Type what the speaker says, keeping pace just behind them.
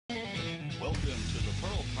Welcome to the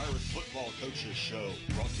Pearl Pirate Football Coaches Show,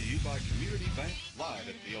 brought to you by Community Bank, live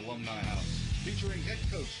at the Alumni House, featuring head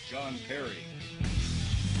coach John Perry.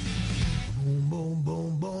 Boom, boom,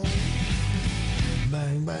 boom, boom.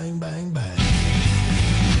 Bang, bang, bang, bang.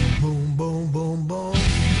 Boom, boom, boom, boom.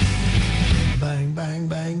 Bang, bang,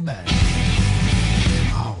 bang, bang.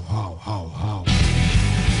 How, how, how, how.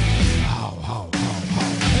 How, how, how, how.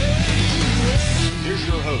 Here's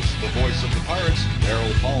your host, the voice of the Pirates,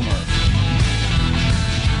 Daryl Palmer.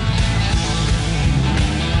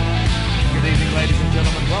 Good evening, ladies and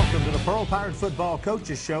gentlemen. Welcome to the Pearl Pirate Football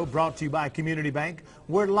Coaches Show, brought to you by Community Bank.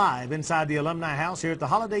 We're live inside the Alumni House here at the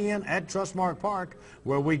Holiday Inn at Trustmark Park,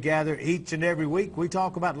 where we gather each and every week. We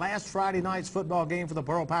talk about last Friday night's football game for the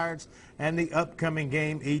Pearl Pirates and the upcoming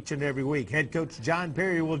game each and every week. Head coach John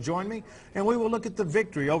Perry will join me, and we will look at the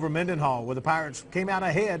victory over Mendenhall, where the Pirates came out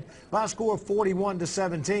ahead by a score of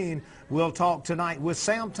 41-17. We'll talk tonight with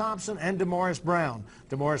Sam Thompson and DeMaurice Brown.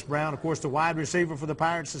 DeMaurice Brown, of course, the wide receiver for the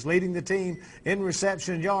Pirates, is leading the team in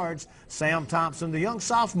reception yards. Sam Thompson, the young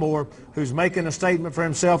sophomore who's making a statement for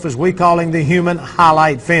himself, as we call him, the human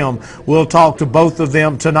highlight film. We'll talk to both of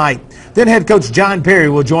them tonight. Then head coach John Perry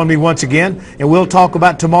will join me once again, and we'll talk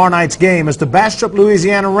about tomorrow night's game as the Bastrop,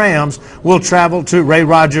 Louisiana Rams will travel to Ray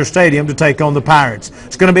Rogers Stadium to take on the Pirates.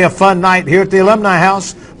 It's going to be a fun night here at the Alumni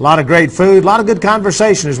House. A lot of great food, a lot of good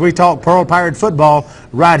conversation as we talk Pearl Pirate football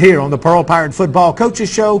right here on the Pearl Pirate Football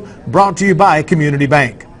Coaches Show, brought to you by Community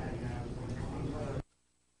Bank.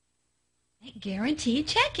 Guaranteed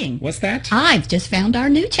checking. What's that? I've just found our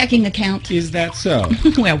new checking account. Is that so?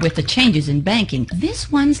 Well, with the changes in banking,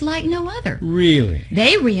 this one's like no other. Really?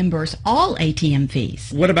 They reimburse all ATM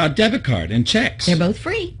fees. What about debit card and checks? They're both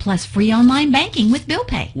free, plus free online banking with bill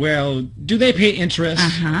pay. Well, do they pay interest?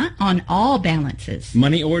 On all balances.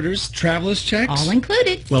 Money orders, traveler's checks? All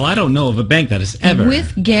included. Well, I don't know of a bank that has ever...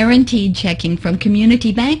 With guaranteed checking from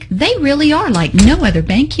Community Bank, they really are like no other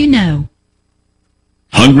bank you know.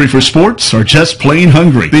 Hungry for sports or just plain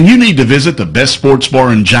hungry? Then you need to visit the best sports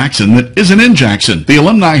bar in Jackson that isn't in Jackson. The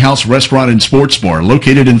Alumni House Restaurant and Sports Bar,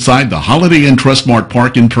 located inside the Holiday Inn Trustmark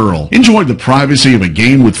Park in Pearl. Enjoy the privacy of a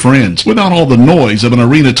game with friends without all the noise of an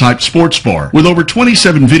arena-type sports bar. With over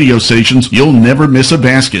 27 video stations, you'll never miss a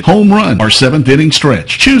basket, home run, or seventh-inning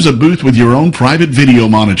stretch. Choose a booth with your own private video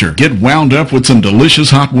monitor. Get wound up with some delicious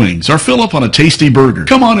hot wings or fill up on a tasty burger.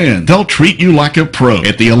 Come on in. They'll treat you like a pro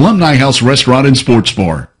at the Alumni House Restaurant and Sports Bar.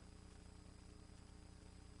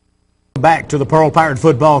 Back to the Pearl Pirate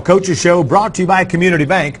Football Coaches Show, brought to you by Community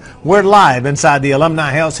Bank. We're live inside the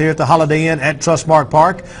Alumni House here at the Holiday Inn at Trustmark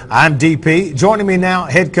Park. I'm DP. Joining me now,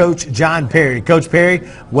 head coach John Perry. Coach Perry,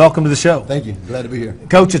 welcome to the show. Thank you. Glad to be here.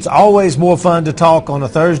 Coach, it's always more fun to talk on a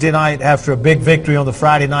Thursday night after a big victory on the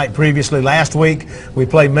Friday night previously. Last week, we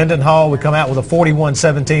played Mendenhall. We come out with a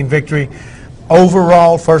 41-17 victory.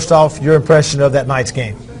 Overall, first off, your impression of that night's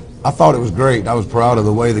game? I thought it was great. I was proud of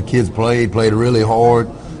the way the kids played really hard.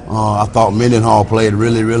 I thought Mendenhall played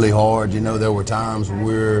really, really hard. You know, there were times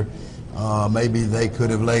where maybe they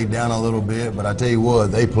could have laid down a little bit, but I tell you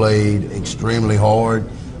what, they played extremely hard.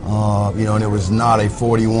 You know, and it was not a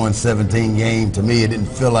 41-17 game. To me, it didn't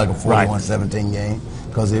feel like a 41-17 game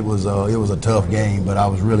because it was a tough game. But I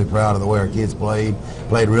was really proud of the way our kids played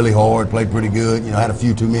really hard, played pretty good. You know, had a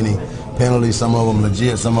few too many penalties, some of them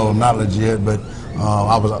legit, some of them not legit, but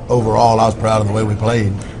overall I was proud of the way we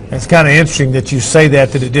played. It's kind of interesting that you say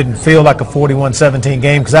that it didn't feel like a 41-17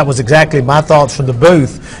 game, because that was exactly my thoughts from the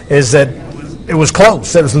booth, is that it was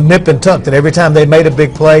close. It was nip and tuck, that every time they made a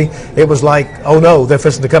big play, it was like, oh no, they're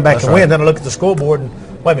fixing to come back and win. Then I look at the scoreboard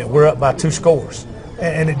and, wait a minute, we're up by 2 scores.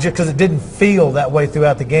 And it just because it didn't feel that way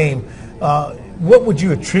throughout the game. What would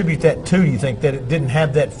you attribute that to, do you think, that it didn't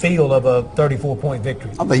have that feel of a 34-point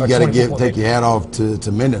victory? I think you got to take your hat off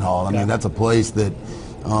to Mendenhall. I mean, that's a place that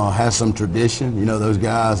has some tradition. You know, those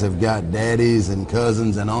guys have got daddies and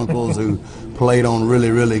cousins and uncles who played on really,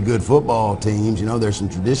 really good football teams. You know, there's some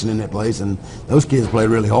tradition in that place, and those kids played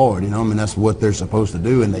really hard. You know, I mean, that's what they're supposed to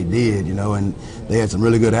do, and they did, you know, and they had some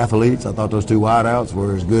really good athletes. I thought those 2 wideouts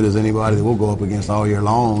were as good as anybody that we'll go up against all year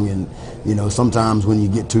long. And, you know, sometimes when you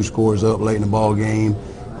get 2 scores up late in the ball game,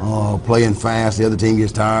 playing fast, the other team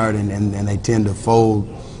gets tired, and they tend to fold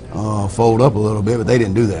up a little bit, but they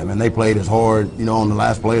didn't do that, man. They played as hard, you know, on the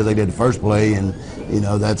last play as they did the first play, and, you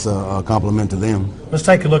know, that's a compliment to them. Let's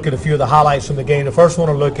take a look at a few of the highlights from the game. The first one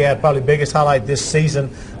to look at, probably biggest highlight this season,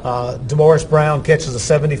 DeMaurice Brown catches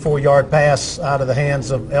a 74-yard pass out of the hands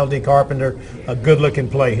of L.D. Carpenter. A good-looking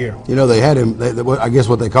play here. You know, they had him, I guess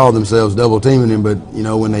what they called themselves double-teaming him, but, you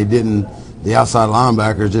know, when they didn't the outside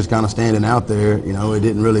linebackers just kind of standing out there. You know, it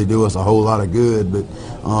didn't really do us a whole lot of good, but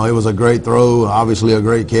it was a great throw, obviously a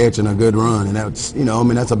great catch and a good run, and that's, you know, I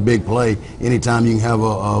mean, that's a big play. Anytime you can have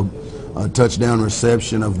a touchdown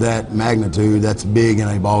reception of that magnitude, that's big in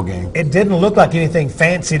a ball game. It didn't look like anything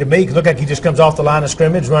fancy to me. It looked like he just comes off the line of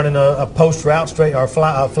scrimmage running a post route straight, or a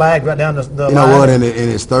flag right down the line. You know what, in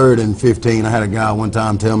it's 3rd and 15, I had a guy one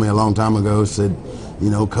time tell me a long time ago, said, you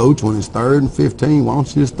know, Coach, when it's 3rd and 15, why don't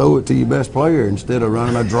you just throw it to your best player instead of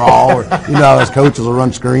running a draw? Or, you know, as coaches will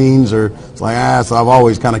run screens, or it's like, so I've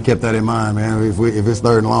always kind of kept that in mind, man. If it's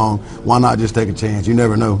 3rd and long, why not just take a chance? You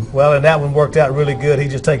never know. Well, and that one worked out really good. He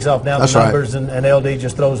just takes off down the numbers, and LD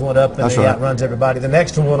just throws one up, and he outruns everybody. The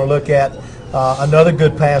next one we want to look at, another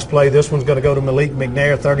good pass play. This one's going to go to Malik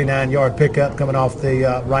McNair, 39-yard pickup coming off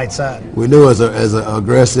the right side. We knew as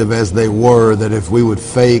aggressive as they were that if we would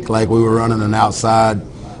fake like we were running an outside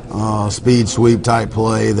speed sweep type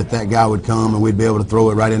play, that guy would come and we'd be able to throw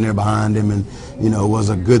it right in there behind him. And, you know, it was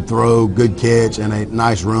a good throw, good catch, and a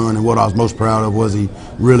nice run. And what I was most proud of was he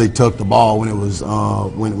really took the ball when it was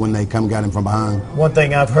when they got him from behind. One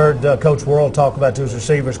thing I've heard Coach Worrell talk about to his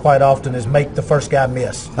receivers quite often is make the first guy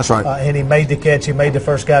miss. That's right. And he made the catch, he made the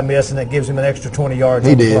first guy miss, and that gives him an extra 20 yards.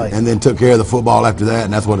 He on the did, play. and then took care of the football after that,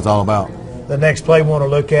 and that's what it's all about. The next play we want to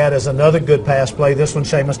look at is another good pass play. This one,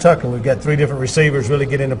 Seamus Tucker. We've got 3 different receivers really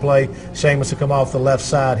get into play. Seamus will come off the left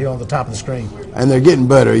side here on the top of the screen. And they're getting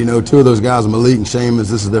better. You know, 2 of those guys, Malik and Seamus,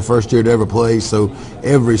 this is their first year to ever play, so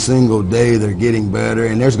every single day they're getting better.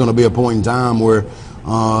 And there's going to be a point in time where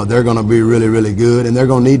they're going to be really, really good, and they're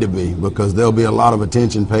going to need to be, because there'll be a lot of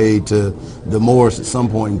attention paid to DeMorris at some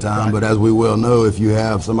point in time. Right. But as we well know, if you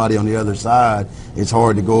have somebody on the other side, it's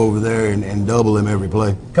hard to go over there and double him every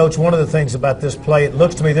play. Coach, one of the things about this play, it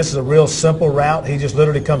looks to me this is a real simple route. He just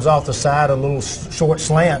literally comes off the side, a little short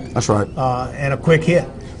slant. That's right. And a quick hit.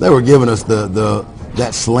 They were giving us that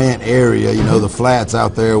slant area. You know, the flats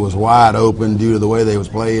out there was wide open due to the way they was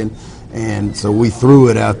playing. And so we threw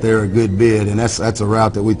it out there a good bit, and that's a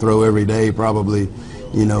route that we throw every day, probably,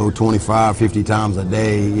 you know, 25, 50 times a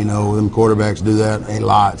day. You know, them quarterbacks do that a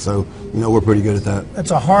lot, so, you know, we're pretty good at that.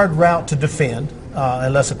 It's a hard route to defend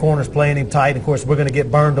unless the corner's playing him tight. Of course, we're going to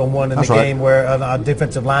get burned on one in the game where a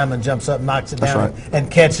defensive lineman jumps up, knocks it down,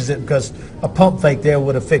 and catches it, because a pump fake there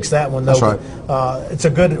would have fixed that one, though. That's right. It's a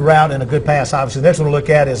good route and a good pass, obviously. The next one to look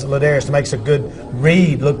at is Ladarius makes a good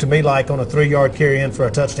read, look to me like, on a 3-yard carry in for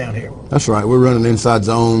a touchdown here. That's right. We're running inside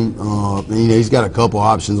zone. You know, he's got a couple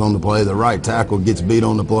options on the play. The right tackle gets beat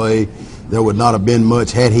on the play. There would not have been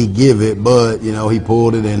much had he give it, but, you know, he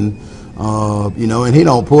pulled it, and you know, and he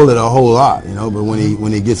don't pull it a whole lot, you know, but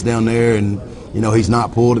when he gets down there and, you know, he's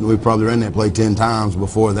not pulled it, we've probably ran that play 10 times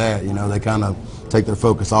before that. You know, they kind of take their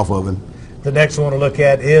focus off of him. The next one to look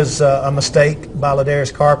at is a mistake by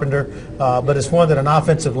Ladarius Carpenter, but it's one that an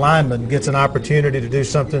offensive lineman gets an opportunity to do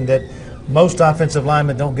something that most offensive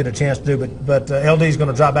linemen don't get a chance to do, but LD is going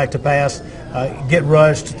to drop back to pass, get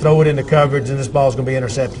rushed, throw it into coverage, and this ball is going to be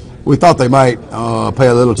intercepted. We thought they might pay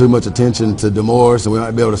a little too much attention to DeMorris, and we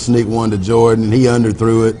might be able to sneak one to Jordan, and he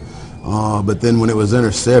underthrew it. But then when it was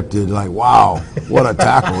intercepted, like, wow, what a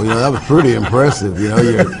tackle. You know, that was pretty impressive. You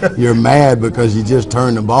know, you're mad because you just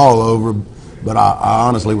turned the ball over. But I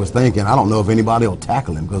honestly was thinking, I don't know if anybody will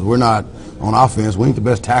tackle him, because we're not, on offense, we ain't the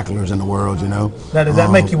best tacklers in the world, you know. Now, does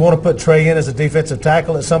that make you want to put Trey in as a defensive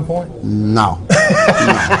tackle at some point? No.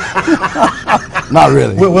 Not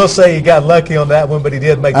really. We'll say he got lucky on that one, but he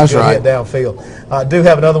did make a good hit downfield. I do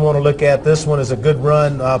have another one to look at. This one is a good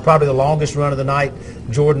run, probably the longest run of the night.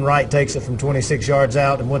 Jordan Wright takes it from 26 yards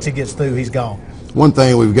out, and once he gets through, he's gone. One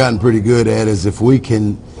thing we've gotten pretty good at is if we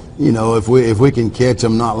can, you know, if we can catch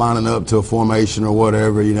them not lining up to a formation or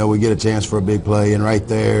whatever, you know, we get a chance for a big play. And right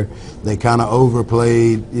there, they kind of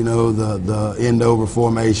overplayed, you know, the end over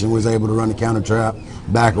formation, was able to run the counter trap,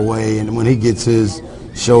 back away, and when he gets his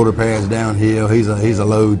shoulder pads downhill, he's a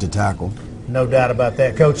load to tackle. No doubt about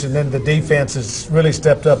that, Coach. And then the defense has really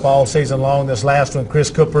stepped up all season long. This last one,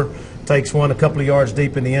 Chris Cooper takes one a couple of yards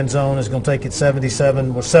deep in the end zone. Is going to take it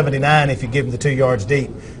 77 or 79 if you give him the 2 yards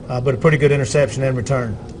deep. But a pretty good interception and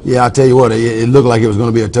return. Yeah, I tell you what, it looked like it was going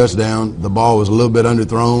to be a touchdown. The ball was a little bit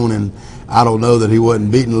underthrown, and I don't know that he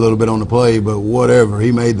wasn't beaten a little bit on the play, but whatever.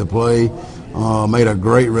 He made the play, made a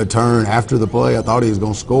great return after the play. I thought he was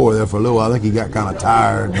going to score there for a little while. I think he got kind of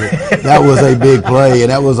tired. But that was a big play,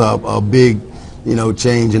 and that was a big, you know,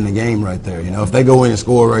 change in the game right there. You know, if they go in and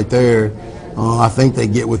score right there, I think they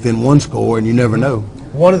get within one score, and you never know.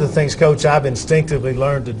 One of the things, Coach, I've instinctively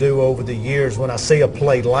learned to do over the years when I see a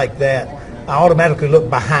play like that, I automatically look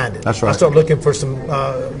behind it. That's right. I start looking for some,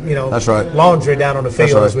 That's right. laundry down on the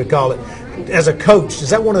field, right. as we call it. As a coach, is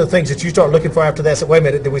that one of the things that you start looking for after that? So, wait a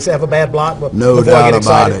minute, did we have a bad block? No doubt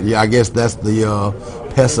about it. Yeah, I guess that's the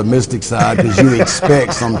pessimistic side, because you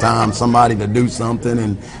expect sometimes somebody to do something,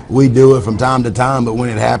 and we do it from time to time, but when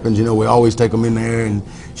it happens, we always take them in there and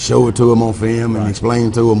show it to them on film and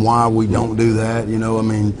explain to them why we don't do that.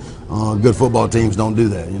 Good football teams don't do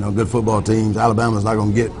that. Good football teams, Alabama's not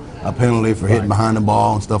going to get a penalty for hitting behind the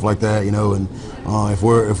ball and stuff like that, and if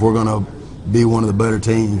we're going to be one of the better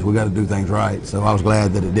teams, we got to do things right. So I was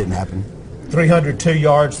glad that it didn't happen. 302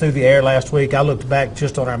 yards through the air last week. I looked back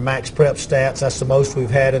just on our max prep stats. That's the most we've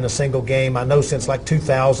had in a single game. I know since like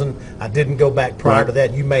 2000. I didn't go back prior to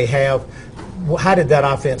that. You may have. How did that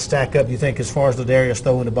offense stack up, you think, as far as Ladarius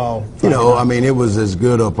throwing the ball? It was as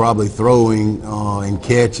good of probably throwing and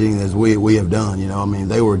catching as we have done.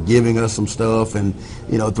 They were giving us some stuff, and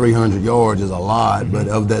 300 yards is a lot, but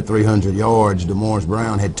of that 300 yards, DeMorris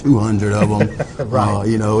Brown had 200 of them. Right.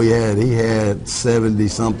 He had 70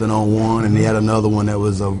 something on one, and he had another one that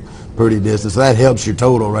was a pretty distant. So that helps your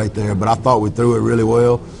total right there. But I thought we threw it really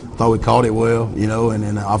well. I thought we caught it well, and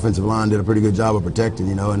then the offensive line did a pretty good job of protecting,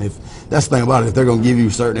 and if that's the thing about it, if they're going to give you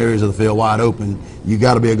certain areas of the field wide open, you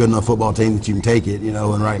got to be a good enough football team that you can take it,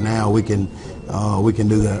 and right now we can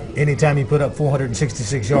do that. Anytime you put up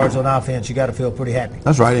 466 yards on offense, you got to feel pretty happy.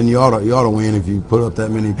 That's right, and you ought to win if you put up that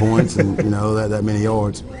many points and that many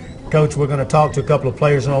yards. Coach, we're going to talk to a couple of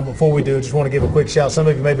players, and before we do, I just want to give a quick shout. Some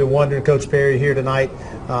of you may be wondering, Coach Perry here tonight,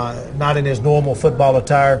 not in his normal football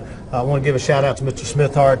attire. I want to give a shout out to Mr.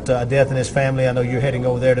 Smithhart, Death and his family. I know you're heading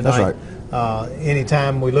over there tonight. That's right.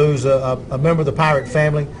 Anytime we lose a member of the Pirate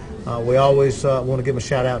family, we always want to give a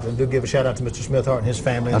shout out, and do give a shout out to Mr. Smithhart and his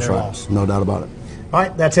family and their loss. No doubt about it. All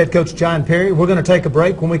right, that's head coach John Perry. We're going to take a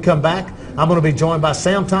break. When we come back, I'm going to be joined by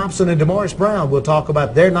Sam Thompson and DeMorris Brown. We'll talk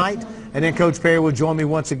about their night, and then Coach Perry will join me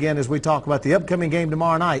once again as we talk about the upcoming game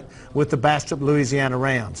tomorrow night with the Bastrop, Louisiana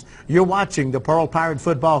Rams. You're watching the Pearl Pirate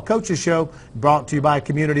Football Coaches Show, brought to you by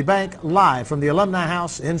Community Bank, live from the Alumni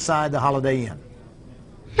House inside the Holiday Inn.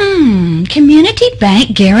 Community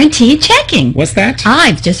Bank Guaranteed Checking. What's that?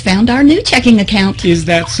 I've just found our new checking account. Is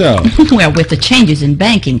that so? Well, with the changes in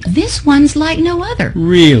banking, this one's like no other.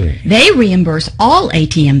 Really? They reimburse all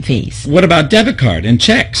ATM fees. What about debit card and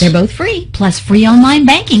checks? They're both free, plus free online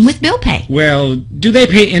banking with bill pay. Well, do they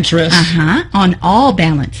pay interest? On all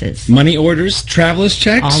balances. Money orders, traveler's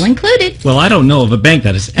checks? All included. Well, I don't know of a bank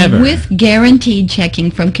that has ever... With Guaranteed Checking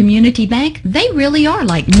from Community Bank, they really are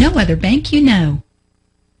like no other bank you know.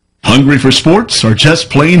 Hungry for sports or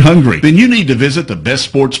just plain hungry? Then you need to visit the best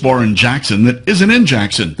sports bar in Jackson that isn't in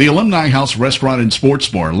Jackson. The Alumni House Restaurant and Sports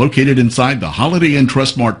Bar, located inside the Holiday Inn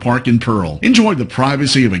Trustmark Park in Pearl. Enjoy the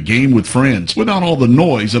privacy of a game with friends without all the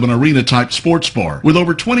noise of an arena-type sports bar. With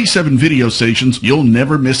over 27 video stations, you'll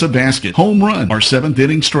never miss a basket, home run, or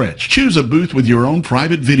seventh-inning stretch. Choose a booth with your own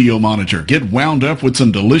private video monitor. Get wound up with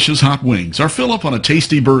some delicious hot wings or fill up on a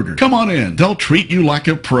tasty burger. Come on in. They'll treat you like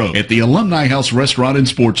a pro at the Alumni House Restaurant and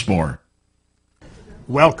Sports Bar.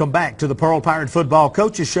 Welcome back to the Pearl Pirate Football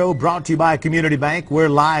Coaches Show, brought to you by Community Bank. We're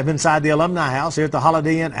live inside the Alumni House here at the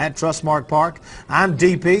Holiday Inn at Trustmark Park. I'm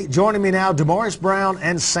DP. Joining me now, DeMorris Brown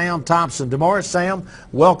and Sam Thompson. DeMorris, Sam,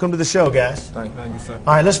 welcome to the show, guys. Thank you, sir.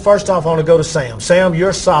 All right, let's first off, I want to go to Sam. Sam, you're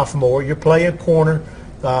a sophomore. You're playing corner,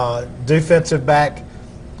 defensive back.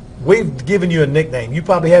 We've given you a nickname. You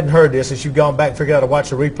probably hadn't heard this as you've gone back and figured out to watch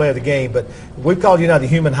the replay of the game, but we've called you now the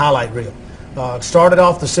human highlight reel. Started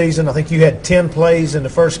off the season, I think you had 10 plays in the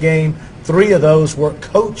first game. 3 of those were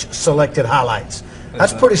coach-selected highlights.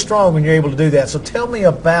 That's pretty strong when you're able to do that. So tell me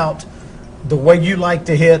about the way you like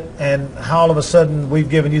to hit and how all of a sudden we've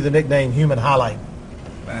given you the nickname human highlight.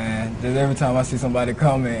 Man, just every time I see somebody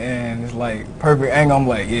coming and it's like perfect angle, I'm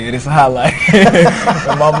like, yeah, this is a highlight.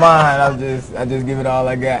 In my mind, I just give it all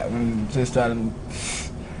I got and just try to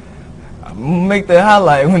make the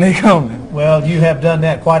highlight when they coming. Well, you have done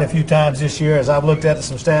that quite a few times this year. As I've looked at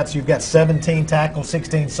some stats, you've got 17 tackles,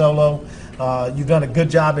 16 solo. You've done a good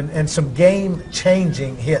job and some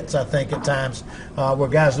game-changing hits, I think, at times, where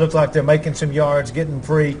guys look like they're making some yards, getting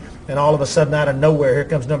free, and all of a sudden out of nowhere, here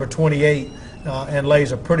comes number 28 and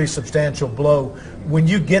lays a pretty substantial blow. When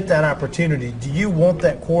you get that opportunity, do you want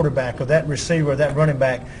that quarterback or that receiver or that running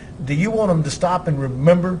back, do you want them to stop and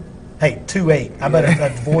remember, hey, 2-8, I better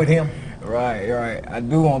avoid him? Right. I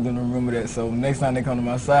do want them to remember that. So next time they come to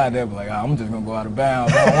my side, they'll be like, I'm just going to go out of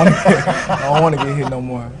bounds. I don't want to get hit no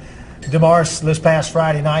more. DeMorris, this past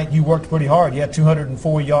Friday night, you worked pretty hard. You had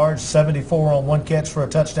 204 yards, 74 on one catch for a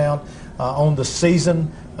touchdown on the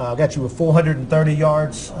season. Got you with 430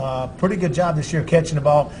 yards. Pretty good job this year catching the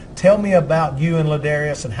ball. Tell me about you and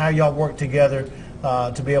Ladarius and how y'all work together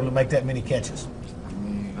to be able to make that many catches.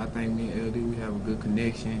 I think me and LD, we have a good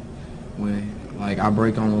connection. When I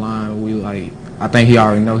break on the line, I think he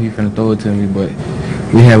already know he finna throw it to me, but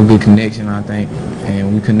we have a good connection, I think,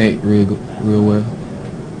 and we connect real well.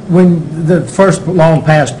 When the first long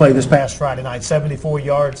pass play this past Friday night, 74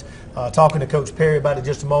 yards, talking to Coach Perry about it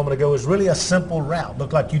just a moment ago, is really a simple route.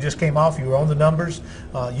 Looked like you just came off, you were on the numbers,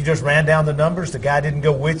 you just ran down the numbers, the guy didn't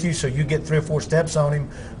go with you, so you get 3 or 4 steps on him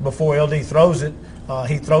before LD throws it.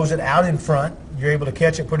 He throws it out in front, you're able to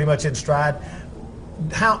catch it pretty much in stride.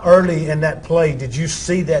 How early in that play did you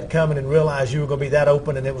see that coming and realize you were going to be that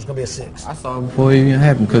open and it was going to be a 6? I saw it before it even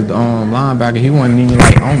happened because the linebacker, he wasn't even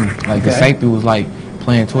on me. The safety was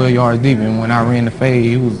playing 12 yards deep, and when I ran the fade,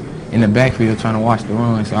 he was in the backfield trying to watch the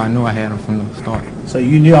run, so I knew I had him from the start. So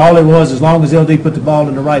you knew all it was, as long as LD put the ball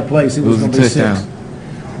in the right place, it was going to be a 6.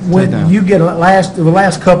 When you get the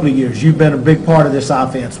last couple of years, you've been a big part of this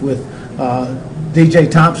offense with DJ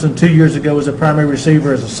Thompson 2 years ago as a primary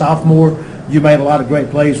receiver as a sophomore. You made a lot of great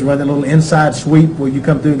plays. You run that little inside sweep where you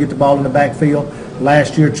come through and get the ball in the backfield.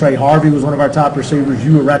 Last year, Trey Harvey was one of our top receivers.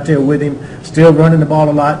 You were right there with him, still running the ball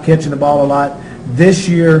a lot, catching the ball a lot. This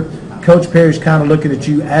year, Coach Perry's kind of looking at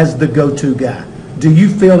you as the go-to guy. Do you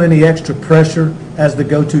feel any extra pressure as the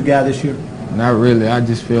go-to guy this year? Not really. I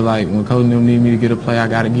just feel like when Coach and them need me to get a play, I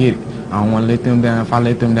got to get it. I don't want to let them down. If I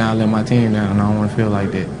let them down, I let my team down, and I don't want to feel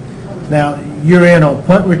like that. Now, you're in on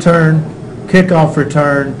punt return, kickoff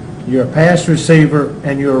return, you're a pass receiver,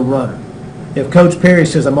 and you're a runner. If Coach Perry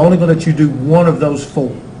says, I'm only going to let you do one of those 4,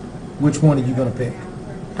 which one are you going to pick?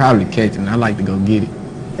 Probably catching. I like to go get it.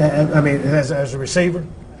 I mean, as a receiver?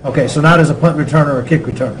 Okay, so not as a punt returner or a kick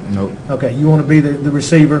returner? Nope. Okay, you want to be the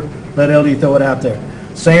receiver, let LD throw it out there.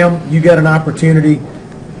 Sam, you got an opportunity,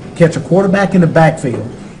 catch a quarterback in the backfield,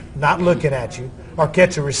 not looking at you, or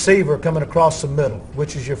catch a receiver coming across the middle.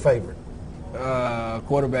 Which is your favorite?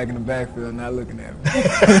 Quarterback in the backfield, not looking at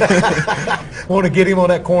me. Want to get him on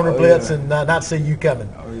that corner blitz and not see you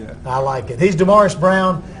coming. Oh, yeah. I like it. He's Demaris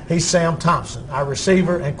Brown. He's Sam Thompson, our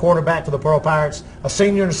receiver and cornerback for the Pearl Pirates, a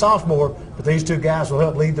senior and a sophomore, but these 2 guys will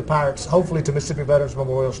help lead the Pirates, hopefully, to Mississippi Veterans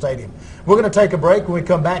Memorial Stadium. We're going to take a break. When we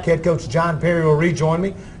come back, head coach John Perry will rejoin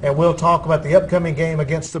me, and we'll talk about the upcoming game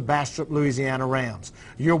against the Bastrop, Louisiana Rams.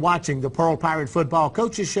 You're watching the Pearl Pirate Football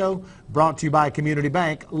Coaches Show, brought to you by Community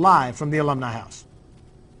Bank, live from the Alumni House.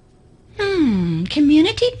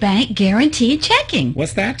 Community Bank Guaranteed Checking.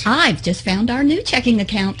 What's that? I've just found our new checking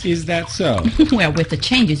account. Is that so? Well, with the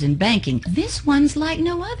changes in banking, this one's like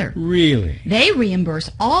no other. Really? They reimburse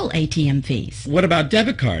all ATM fees. What about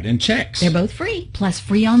debit card and checks? They're both free, plus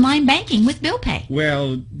free online banking with bill pay.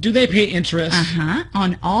 Well, do they pay interest?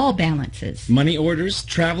 On all balances. Money orders,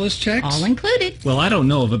 traveler's checks? All included. Well, I don't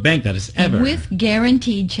know of a bank that has ever... With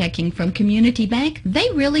guaranteed checking from Community Bank, they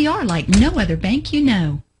really are like no other bank you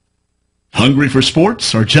know. Hungry for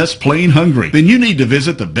sports or just plain hungry? Then you need to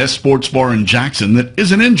visit the best sports bar in Jackson that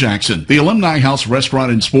isn't in Jackson. The Alumni House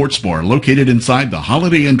Restaurant and Sports Bar located inside the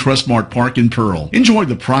Holiday Inn Trustmark Park in Pearl. Enjoy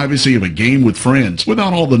the privacy of a game with friends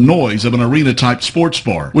without all the noise of an arena-type sports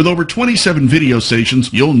bar. With over 27 video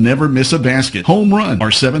stations, you'll never miss a basket, home run,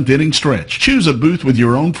 or 7th inning stretch. Choose a booth with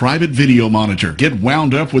your own private video monitor. Get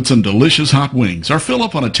wound up with some delicious hot wings or fill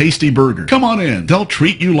up on a tasty burger. Come on in. They'll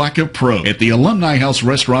treat you like a pro at the Alumni House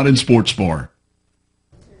Restaurant and Sports Bar.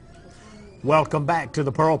 Welcome back to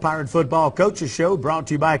the Pearl Pirate Football Coaches Show, brought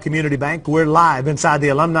to you by Community Bank. We're live inside the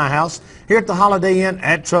Alumni House here at the Holiday Inn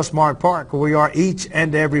at Trustmark Park, where we are each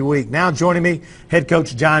and every week. Now joining me, head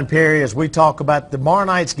coach John Perry, as we talk about tomorrow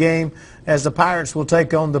night's game as the Pirates will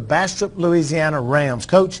take on the Bastrop, Louisiana Rams.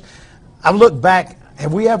 Coach, I look back,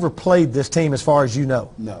 have we ever played this team as far as you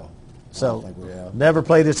know? No. So, never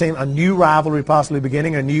played this team. A new rivalry possibly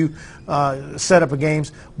beginning, a new setup of games.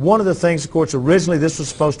 One of the things, of course, originally this was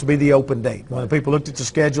supposed to be the open date. When people looked at the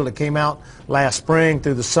schedule, it came out last spring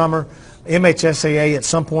through the summer. MHSAA at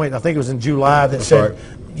some point, I think it was in July, that said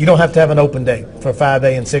you don't have to have an open date for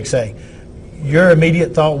 5A and 6A. Your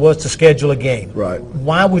immediate thought was to schedule a game. Right.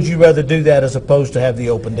 Why would you rather do that as opposed to have the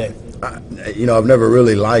open date? I've never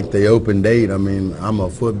really liked the open date. I mean, I'm a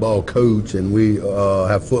football coach, and we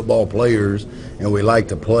have football players, and we like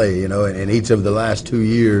to play, and each of the last 2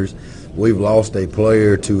 years, we've lost a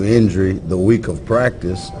player to injury the week of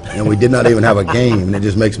practice, and we did not even have a game, and it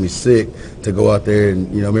just makes me sick to go out there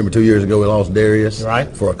and, remember 2 years ago we lost Darius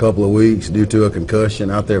for a couple of weeks due to a concussion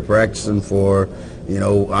out there practicing for, we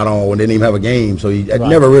didn't even have a game, so I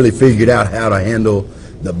never really figured out how to handle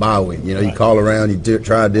the bye week. You call around, you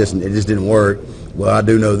tried this, and it just didn't work. well, I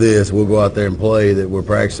do know this. We'll go out there and play, that we're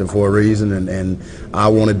practicing for a reason. And I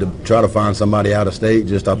wanted to try to find somebody out of state.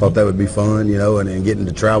 Just I thought that would be fun, you know, and getting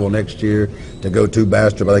to travel next year to go to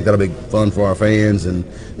Bastrop. I think that'll be fun for our fans. And,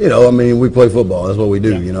 you know, I mean, we play football. That's what we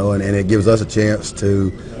do, you know, and it gives us a chance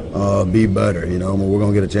to be better, you know. I mean, we're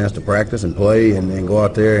going to get a chance to practice and play and go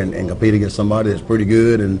out there and compete against somebody that's pretty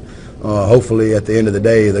good. And hopefully at the end of the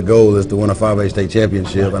day, the goal is to win a 5A state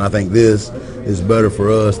championship. And I think this is better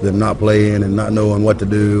for us than not playing and not knowing what to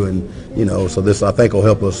do. And, you know, so this I think will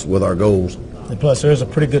help us with our goals. And plus, there's a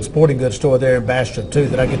pretty good sporting goods store there in Bastrop, too,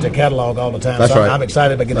 that I get to catalog all the time. That's so right. I'm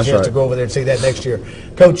excited to get a chance to go over there and see that next year.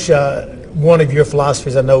 Coach, one of your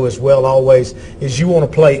philosophies I know as well always is you want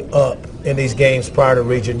to play up in these games prior to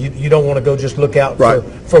region. You don't want to go just look out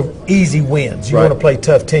for easy wins. You want to play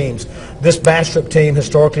tough teams. This Bastrop team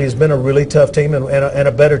historically has been a really tough team and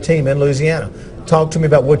a better team in Louisiana. Talk to me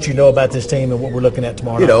about what you know about this team and what we're looking at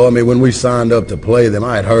tomorrow night. You know, I mean, when we signed up to play them,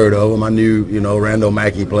 I had heard of them. I knew, you know, Randall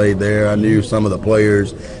Mackey played there. I knew some of the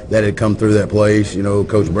players that had come through that place. You know,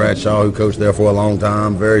 Coach Bradshaw, who coached there for a long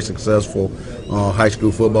time, very successful high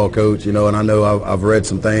school football coach, you know, and I know I've read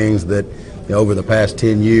some things that, you know, over the past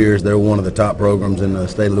 10 years, they're one of the top programs in the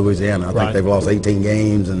state of Louisiana. I think they've lost 18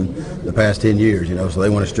 games in the past 10 years, you know, so they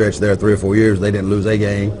want to stretch there 3 or 4 years. They didn't lose a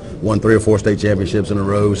game, won 3 or 4 state championships in a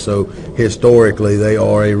row. So historically, they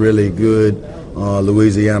are a really good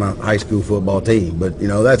Louisiana high school football team. But, you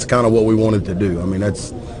know, that's kind of what we wanted to do. I mean,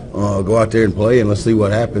 that's go out there and play and let's see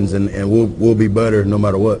what happens, and we'll be better no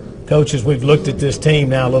matter what. Coaches, we've looked at this team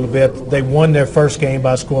now a little bit. They won their first game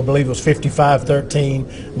by a score, I believe it was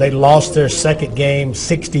 55-13. They lost their second game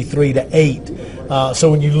 63-8. So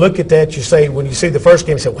when you look at that, you say, when you see the first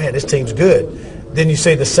game, you say, man, this team's good. Then you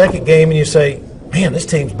see the second game and you say, man, this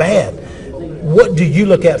team's bad. What do you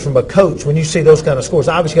look at from a coach when you see those kind of scores?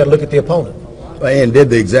 Obviously, you got to look at the opponent. And did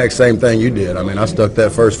the exact same thing you did. I mean, I stuck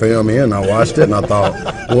that first film in, I watched it, and I thought,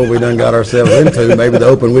 what we done got ourselves into, maybe the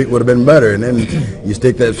open week would have been better. And then you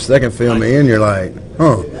stick that second film in, you're like,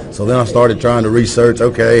 huh. So then I started trying to research,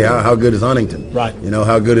 okay, how good is Huntington? Right. You know,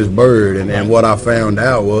 how good is Byrd? And what I found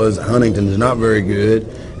out was Huntington is not very good,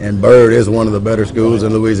 and Byrd is one of the better schools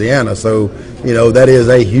in Louisiana. So, you know, that is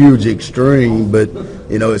a huge extreme, but,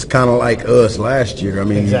 you know, it's kind of like us last year. I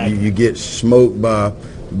mean, you get smoked by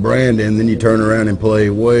Brandon, then you turn around and play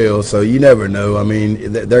well, so you never know. I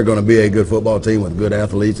mean, they're going to be a good football team with good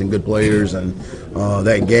athletes and good players, and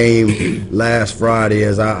that game last Friday,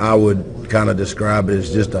 as I would kind of describe it,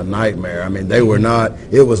 as just a nightmare. I mean, it was not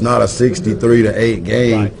a 63-8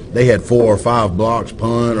 game. Right. They had 4 or 5 blocks,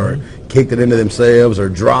 punt, or kicked it into themselves, or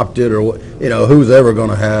dropped it, or, you know, who's ever going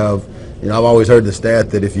to have, you know, I've always heard the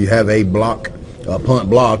stat that if you have a punt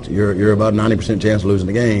blocked, you're about 90% chance of losing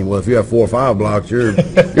the game. Well, if you have 4 or 5 blocks, you're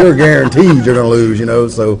guaranteed you're going to lose, you know.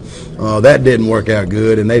 So that didn't work out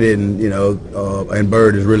good, and they didn't, you know, and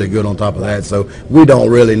Byrd is really good on top of that. So we don't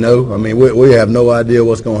really know. I mean, we have no idea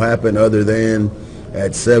what's going to happen other than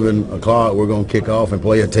at 7 o'clock we're going to kick off and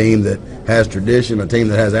play a team that has tradition, a team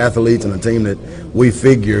that has athletes, and a team that we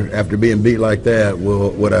figure after being beat like that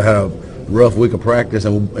would have a rough week of practice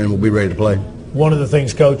and we'll be ready to play. One of the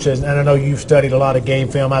things, Coach, and I know you've studied a lot of game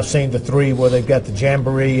film. I've seen the 3 where they've got the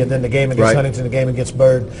jamboree and then the game against Huntington, the game against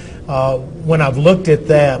Byrd. When I've looked at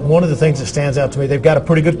that, one of the things that stands out to me, they've got a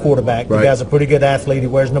pretty good quarterback. The guy's a pretty good athlete. He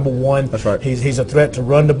wears number 1. That's right. He's a threat to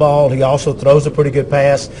run the ball. He also throws a pretty good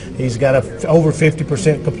pass. He's got over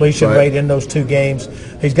 50% completion rate in those 2 games.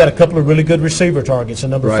 He's got a couple of really good receiver targets,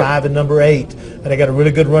 number 5 and number 8. And they got a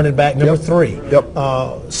really good running back, number 3.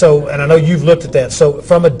 So, and I know you've looked at that. So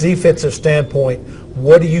from a defensive standpoint,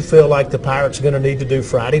 what do you feel like the Pirates are going to need to do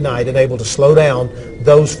Friday night and able to slow down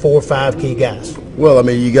those 4 or 5 key guys? Well, I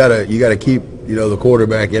mean, you gotta keep, you know, the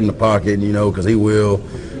quarterback in the pocket, you know, because he will,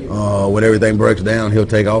 when everything breaks down, he'll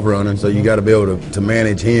take off running. So you got to be able to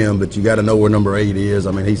manage him, but you got to know where number 8 is.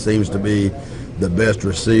 I mean, he seems to be the best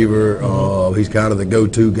receiver. He's kind of the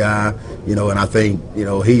go-to guy, you know, and I think, you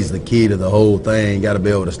know, he's the key to the whole thing. You got to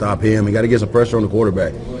be able to stop him. You got to get some pressure on the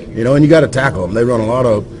quarterback, you know, and you got to tackle him. They run a lot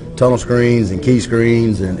of tunnel screens and key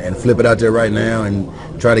screens and flip it out there right now and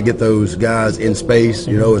try to get those guys in space,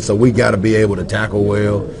 you know, and so we got to be able to tackle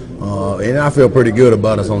well. And I feel pretty good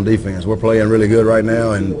about us on defense. We're playing really good right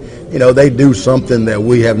now, and, you know, they do something that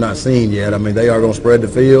we have not seen yet. I mean, they are going to spread the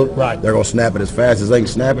field. They're going to snap it as fast as they can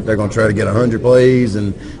snap it. They're going to try to get 100 plays,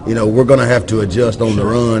 and, you know, we're going to have to adjust on the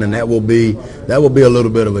run, and that will be a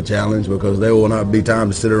little bit of a challenge because there will not be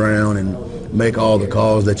time to sit around and make all the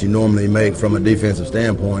calls that you normally make from a defensive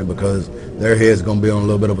standpoint because their head's going to be on a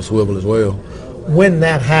little bit of a swivel as well. when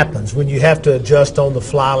that happens, when you have to adjust on the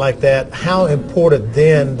fly like that, how important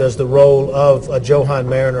then does the role of a Johan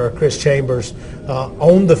Mariner or Chris Chambers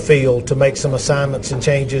on the field to make some assignments and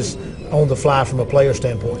changes on the fly from a player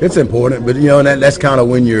standpoint? It's important, but and that's kind of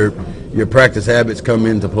when your practice habits come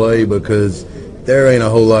into play, because there ain't a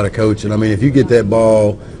whole lot of coaching. I mean, if you get that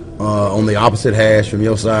ball on the opposite hash from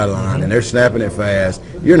your sideline and they're snapping it fast,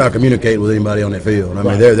 you're not communicating with anybody on that field. I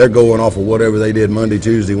mean, they're going off of whatever they did Monday,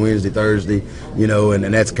 Tuesday, Wednesday, Thursday,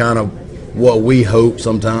 and that's kind of what we hope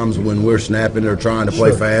sometimes when we're snapping or trying to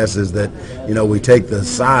play fast, is that, we take the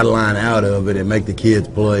sideline out of it and make the kids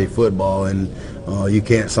play football. And you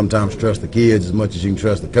can't sometimes trust the kids as much as you can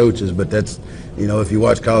trust the coaches, but that's, if you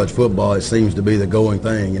watch college football, it seems to be the going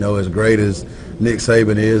thing. As great as Nick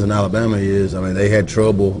Saban is and Alabama is, I mean, they had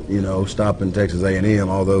trouble, stopping Texas A&M,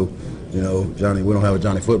 although, Johnny, we don't have a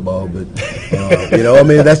Johnny football, but, I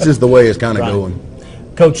mean, that's just the way it's kind of going.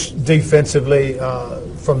 Coach, defensively,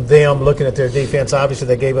 from them, looking at their defense, obviously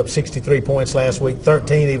they gave up 63 points last week,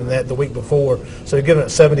 13 even that the week before, so they're giving up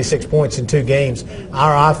 76 points in 2 games.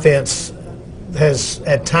 Our offense has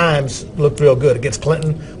at times looked real good. Against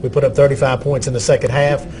Clinton, we put up 35 points in the second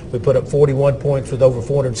half. We put up 41 points with over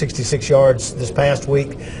 466 yards this past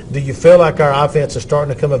week. Do you feel like our offense is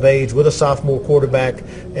starting to come of age with a sophomore quarterback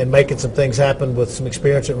and making some things happen with some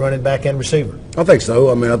experience at running back and receiver? I think so.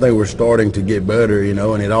 I mean, I think we're starting to get better,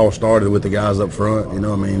 and it all started with the guys up front.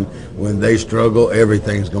 I mean, when they struggle,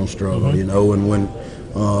 everything's going to struggle, and when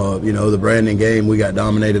the Brandon game, we got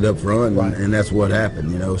dominated up front, and that's what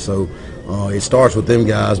happened, so it starts with them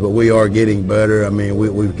guys, but we are getting better. I mean,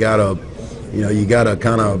 we've got to, you got to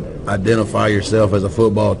kind of identify yourself as a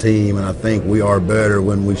football team, and I think we are better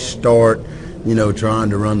when we start, trying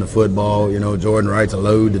to run the football. Jordan Wright's a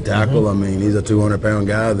load to tackle. I mean, he's a 200-pound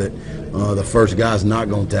guy that the first guy's not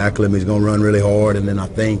going to tackle him. He's going to run really hard, and then I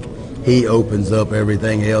think he opens up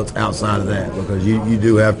everything else outside of that, because you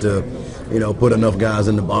do have to, put enough guys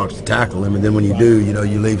in the box to tackle him, and then when you do,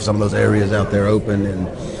 you leave some of those areas out there open, and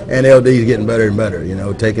LD's getting better and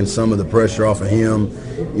better, taking some of the pressure off of him,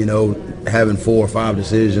 having 4 or 5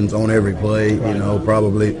 decisions on every play,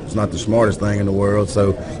 probably it's not the smartest thing in the world,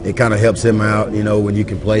 so it kind of helps him out, when you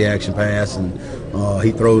can play action pass and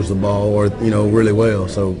he throws the ball really well.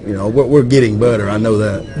 So, we're getting better. I know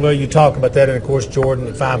that. Well, you talk about that, and of course, Jordan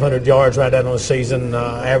at 500 yards right out on the season,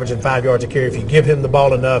 averaging 5 yards a carry. If you give him the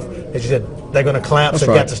ball enough, as you said, they're going to collapse. They've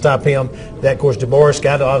got to stop him. That, of course, DeMorris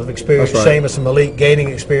got a lot of experience. Seamus and Malik gaining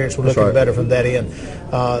experience. We're looking better from that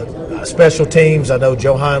end. Special teams, I know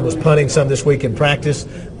Johan was punting some this week in practice.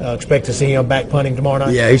 Expect to see him back punting tomorrow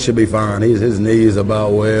night? Yeah, he should be fine. His knee is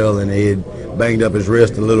about well, and he had banged up his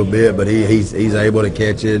wrist a little bit, but he's able to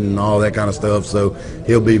catch it and all that kind of stuff. So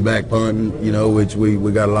he'll be back punting, which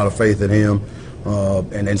we got a lot of faith in him.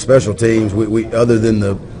 And then special teams, we other than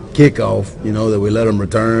the kickoff, that we let them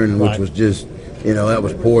return, which was just, that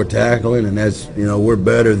was poor tackling, and that's, we're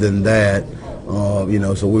better than that.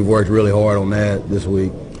 So we've worked really hard on that this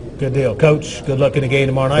week. Good deal. Coach, good luck in the game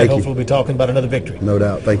tomorrow night. Hopefully we'll be talking about another victory. No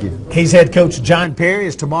doubt. Thank you. He's head coach John Perry.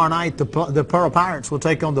 As tomorrow night, the Pearl Pirates will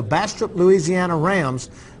take on the Bastrop, Louisiana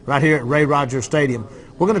Rams right here at Ray Rogers Stadium.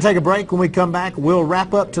 We're going to take a break. When we come back, we'll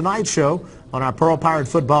wrap up tonight's show on our Pearl Pirate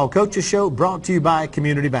Football Coaches Show, brought to you by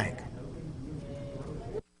Community Bank.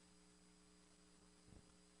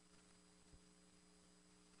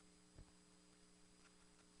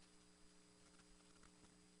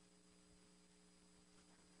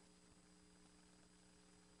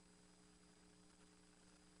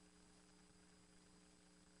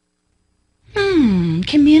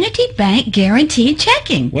 Community Bank Guaranteed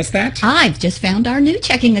Checking. What's that? I've just found our new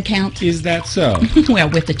checking account. Is that so? Well,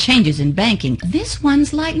 with the changes in banking, this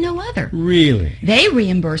one's like no other. Really? They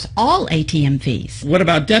reimburse all ATM fees. What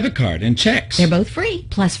about debit card and checks? They're both free,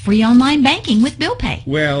 plus free online banking with bill pay.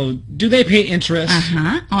 Well, do they pay interest?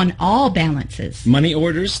 On all balances. Money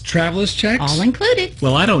orders, traveler's checks? All included.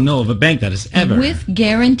 Well, I don't know of a bank that has ever... With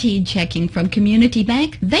guaranteed checking from Community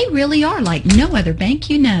Bank, they really are like no other bank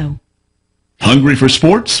you know. Hungry for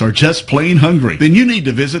sports or just plain hungry? Then you need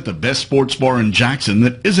to visit the best sports bar in Jackson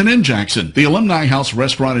that isn't in Jackson. The Alumni House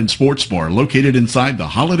Restaurant and Sports Bar, located inside the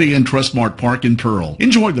Holiday Inn Trustmark Park in Pearl.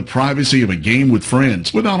 Enjoy the privacy of a game with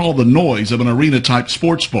friends without all the noise of an arena-type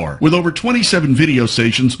sports bar. With over 27 video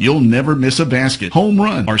stations, you'll never miss a basket, home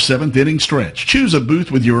run, or 7th inning stretch. Choose a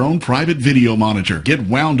booth with your own private video monitor. Get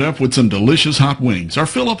wound up with some delicious hot wings or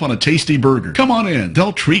fill up on a tasty burger. Come on in.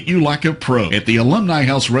 They'll treat you like a pro at the Alumni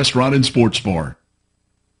House Restaurant and Sports Bar.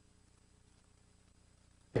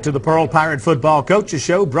 To the Pearl Pirate Football Coaches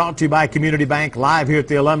Show, brought to you by Community Bank, live here at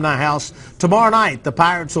the Alumni House. Tomorrow night, the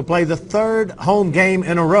Pirates will play the third home game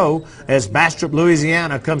in a row as Bastrop,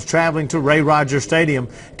 Louisiana comes traveling to Ray Rogers Stadium.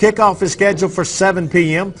 Kickoff is scheduled for 7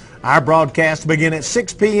 p.m. Our broadcast will begin at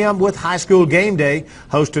 6 p.m. with High School Game Day,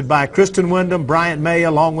 hosted by Kristen Wyndham, Bryant May,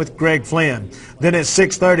 along with Greg Flynn. Then at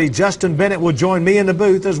 6:30, Justin Bennett will join me in the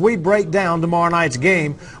booth as we break down tomorrow night's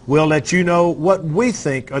game. We'll let you know what we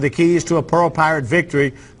think are the keys to a Pearl Pirate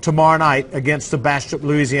victory tomorrow night against the Bastrop,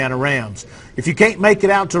 Louisiana Rams. If you can't make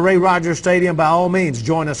it out to Ray Rogers Stadium, by all means,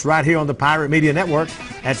 join us right here on the Pirate Media Network.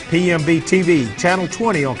 That's PMB TV, Channel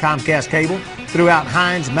 20 on Comcast Cable, throughout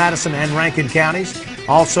Hinds, Madison, and Rankin counties.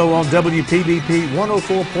 Also on WPBP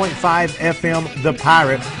 104.5 FM, The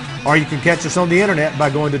Pirate. Or you can catch us on the internet by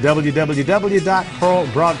going to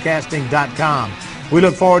www.pearlbroadcasting.com. We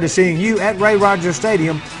look forward to seeing you at Ray Rogers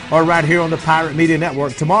Stadium or right here on the Pirate Media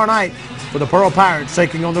Network tomorrow night for the Pearl Pirates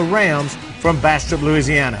taking on the Rams from Bastrop,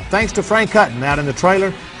 Louisiana. Thanks to Frank Hutton out in the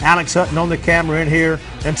trailer, Alex Hutton on the camera in here.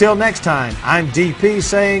 Until next time, I'm DP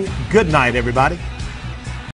saying good night, everybody.